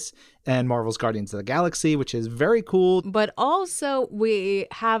Adidas and Marvel's Guardians of the Galaxy, which is very cool. But also, we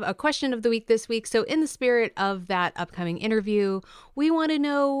have a question of the week this week. So in the spirit of that upcoming interview, we want to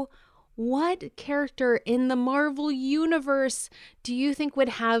know, what character in the Marvel Universe do you think would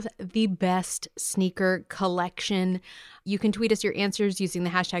have the best sneaker collection? You can tweet us your answers using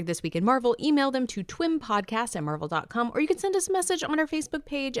the hashtag #ThisWeekInMarvel. Email them to twimpodcast@marvel.com, or you can send us a message on our Facebook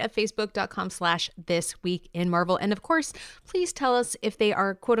page at facebook.com/thisweekinmarvel. And of course, please tell us if they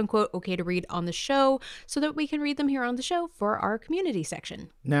are quote unquote okay to read on the show so that we can read them here on the show for our community section.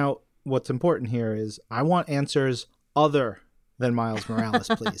 Now, what's important here is I want answers other than Miles Morales,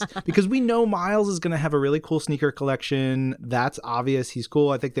 please. Because we know Miles is going to have a really cool sneaker collection. That's obvious. He's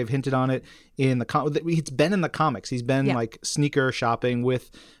cool. I think they've hinted on it in the it's been in the comics. He's been like sneaker shopping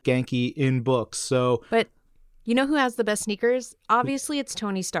with Genki in books. So, but you know who has the best sneakers? Obviously, it's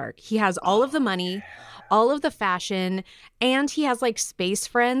Tony Stark. He has all of the money, all of the fashion, and he has like space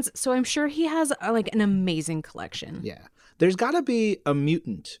friends. So I'm sure he has like an amazing collection. Yeah. There's got to be a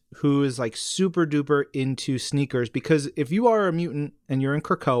mutant who is like super duper into sneakers, because if you are a mutant and you're in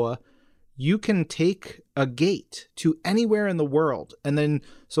Krakoa, you can take a gate to anywhere in the world. And then,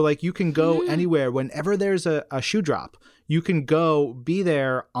 so like you can go anywhere whenever there's a shoe drop. You can go be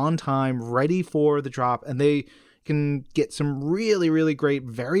there on time, ready for the drop, and they can get some really, really great,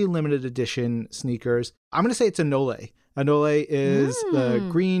 very limited edition sneakers. I'm going to say it's Anole. Anole is the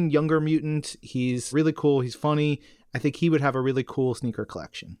green younger mutant. He's really cool. He's funny. I think he would have a really cool sneaker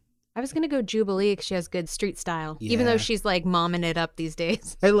collection. I was going to go Jubilee because she has good street style, even though she's like momming it up these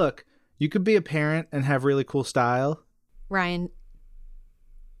days. Hey, look, you could be a parent and have really cool style. Ryan.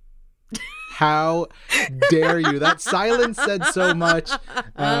 How dare you? That silence said so much.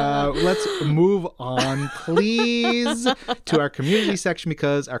 Let's move on, please, to our community section,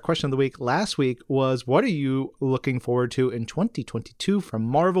 because our question of the week last week was, what are you looking forward to in 2022 from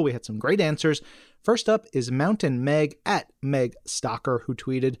Marvel? We had some great answers. First up is Mountain Meg at Meg Stalker, who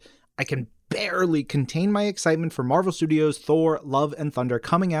tweeted, I can barely contain my excitement for Marvel Studios Thor, Love and Thunder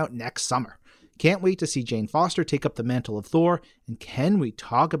coming out next summer. Can't wait to see Jane Foster take up the mantle of Thor, and can we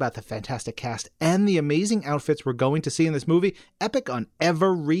talk about the fantastic cast and the amazing outfits we're going to see in this movie? Epic on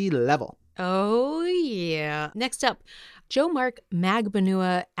every level. Oh, yeah. Next up, Joe Mark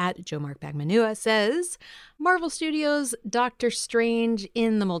Magbanua at Joe Mark Magbanua says, Marvel Studios Doctor Strange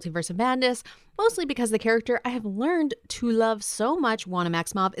in the Multiverse of Madness, mostly because the character I have learned to love so much, Wanda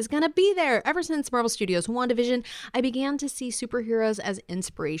Maximoff, is going to be there. Ever since Marvel Studios WandaVision, I began to see superheroes as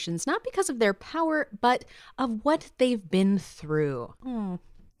inspirations, not because of their power, but of what they've been through.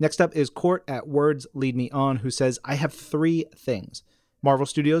 Next up is Court at Words Lead Me On, who says, I have 3 things. Marvel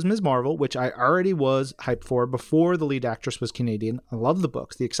Studios Ms. Marvel, which I already was hyped for before the lead actress was Canadian. I love the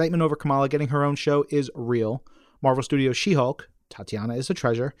books. The excitement over Kamala getting her own show is real. Marvel Studios She-Hulk, Tatiana is a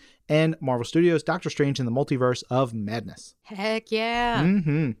treasure. And Marvel Studios Doctor Strange in the Multiverse of Madness. Heck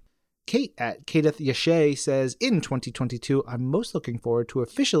yeah. Kate at Kadeth Yashay says, in 2022, I'm most looking forward to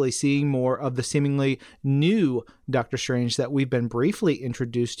officially seeing more of the seemingly new Doctor Strange that we've been briefly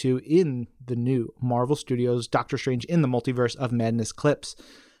introduced to in the new Marvel Studios Doctor Strange in the Multiverse of Madness clips.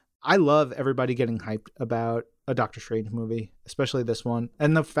 I love everybody getting hyped about a Doctor Strange movie, especially this one.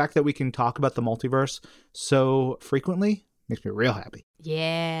 And the fact that we can talk about the multiverse so frequently makes me real happy.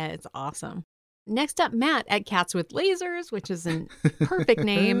 Yeah, it's awesome. Next up, Matt at Cats with Lasers, which is a perfect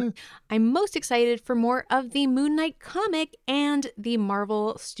name. I'm most excited for more of the Moon Knight comic and the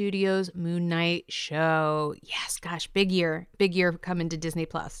Marvel Studios Moon Knight show. Yes, gosh, big year coming to Disney+.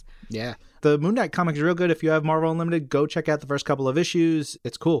 Yeah. The Moon Knight comic is real good. If you have Marvel Unlimited, go check out the first couple of issues.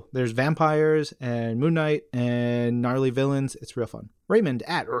 It's cool. There's vampires and Moon Knight and gnarly villains. It's real fun. Raymond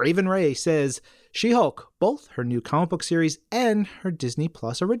at Raven Ray says, She-Hulk, both her new comic book series and her Disney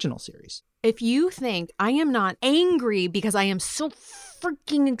Plus original series. If you think I am not angry because I am so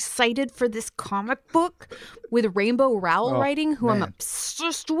freaking excited for this comic book with Rainbow Rowell writing, who I'm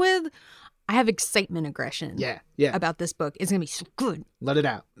obsessed with, I have excitement aggression. Yeah. About this book. It's going to be so good. Let it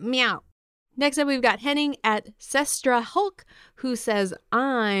out. Meow. Next up, we've got Henning at Sestra Hulk, who says,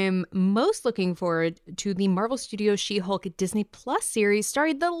 I'm most looking forward to the Marvel Studios She-Hulk Disney Plus series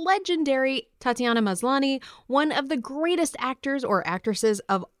starring the legendary Tatiana Maslany, one of the greatest actors or actresses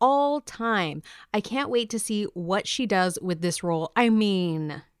of all time. I can't wait to see what she does with this role. I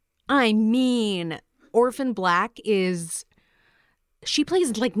mean, Orphan Black is... She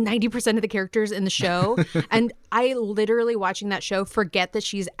plays like 90% of the characters in the show. And I literally, watching that show, forget that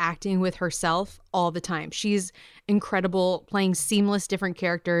she's acting with herself all the time. She's incredible, playing seamless different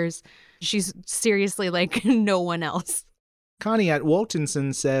characters. She's seriously like no one else. Connie at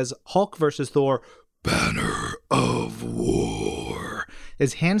Waltonson says, Hulk versus Thor, Banner of War,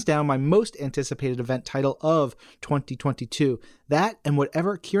 is hands down my most anticipated event title of 2022. That and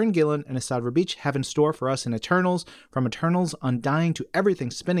whatever Kieran Gillen and Asad Rabich have in store for us in Eternals, from Eternals Undying to everything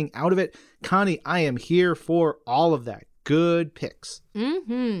spinning out of it. Connie, I am here for all of that. Good picks.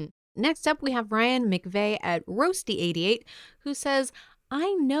 Next up, we have Ryan McVeigh at Roasty88, who says,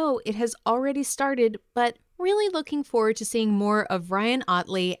 I know it has already started, but really looking forward to seeing more of Ryan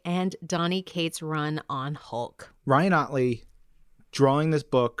Ottley and Donny Cates' run on Hulk. Ryan Ottley drawing this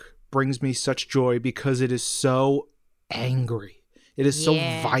book brings me such joy because it is so angry. It is so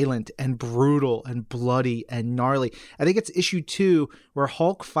violent and brutal and bloody and gnarly. I think it's issue 2 where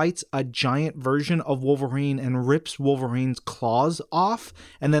Hulk fights a giant version of Wolverine and rips Wolverine's claws off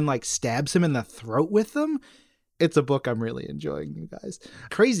and then like stabs him in the throat with them. It's a book I'm really enjoying, you guys.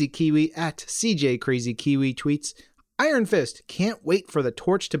 Crazy Kiwi at CJ Crazy Kiwi tweets, Iron Fist, can't wait for the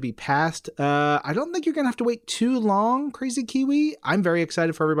torch to be passed. I don't think you're going to have to wait too long, Crazy Kiwi. I'm very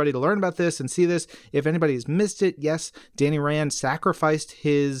excited for everybody to learn about this and see this. If anybody has missed it, yes, Danny Rand sacrificed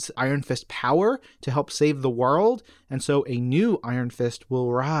his Iron Fist power to help save the world. And so a new Iron Fist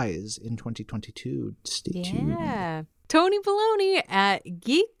will rise in 2022. Stay tuned. Yeah. Tony Baloney at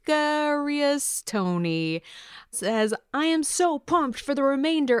Geekarius Tony says, I am so pumped for the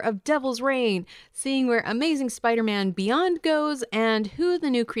remainder of Devil's Reign, seeing where Amazing Spider-Man Beyond goes and who the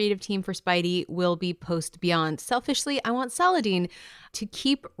new creative team for Spidey will be post-Beyond. Selfishly, I want Saladin to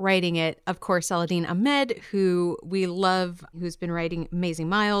keep writing it. Of course, Saladin Ahmed, who we love, who's been writing Amazing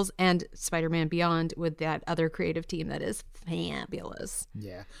Miles and Spider-Man Beyond with that other creative team that is fabulous.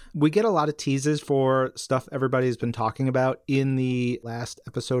 Yeah. We get a lot of teases for stuff everybody's been talking about in the last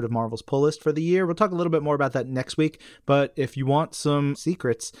episode of Marvel's Pull List for the year. We'll talk a little bit more about that next week, but if you want some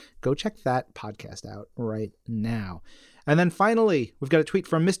secrets, go check that podcast out right now. And then finally, we've got a tweet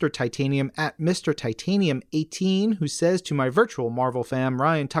from Mr. Titanium at Mr. Titanium 18, who says, to my virtual Marvel fam,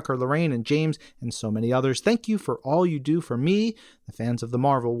 Ryan, Tucker, Lorraine, and James, and so many others, thank you for all you do for me, the fans of the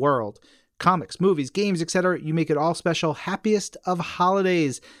Marvel world. Comics, movies, games, etc. You make it all special. Happiest of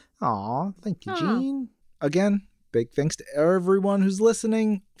holidays. Aw, thank you, Gene. Again, big thanks to everyone who's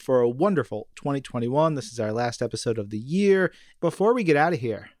listening for a wonderful 2021. This is our last episode of the year. Before we get out of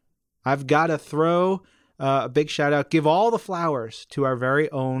here, I've got to throw a big shout out, give all the flowers to our very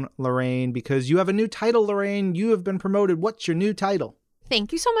own Lorraine, because you have a new title, Lorraine. You have been promoted. What's your new title?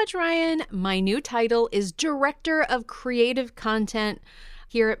 Thank you so much, Ryan. My new title is Director of Creative Content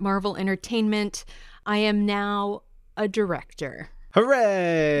here at Marvel Entertainment. I am now a director.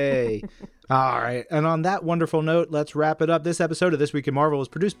 Hooray! All right. And on that wonderful note, let's wrap it up. This episode of This Week in Marvel was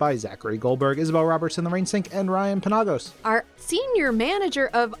produced by Zachary Goldberg, Isabel Robertson, Lorraine Sink, and Ryan Panagos. Our senior manager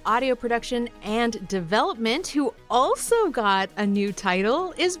of audio production and development, who also got a new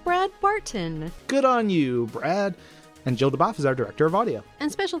title, is Brad Barton. Good on you, Brad. And Jill DeBoff is our director of audio.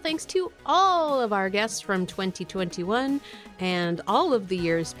 And special thanks to all of our guests from 2021 and all of the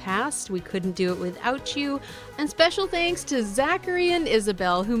years past. We couldn't do it without you. And special thanks to Zachary and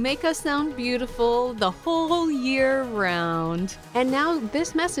Isabel, who make us sound beautiful the whole year round. And now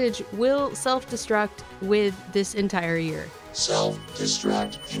this message will self-destruct with this entire year.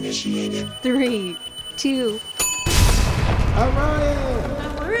 Self-destruct initiated. 3, 2. I'm Ryan.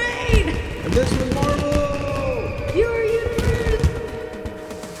 I'm Lorraine. And this was Marvel. Your universe.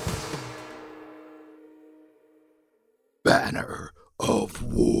 Banner of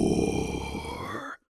War.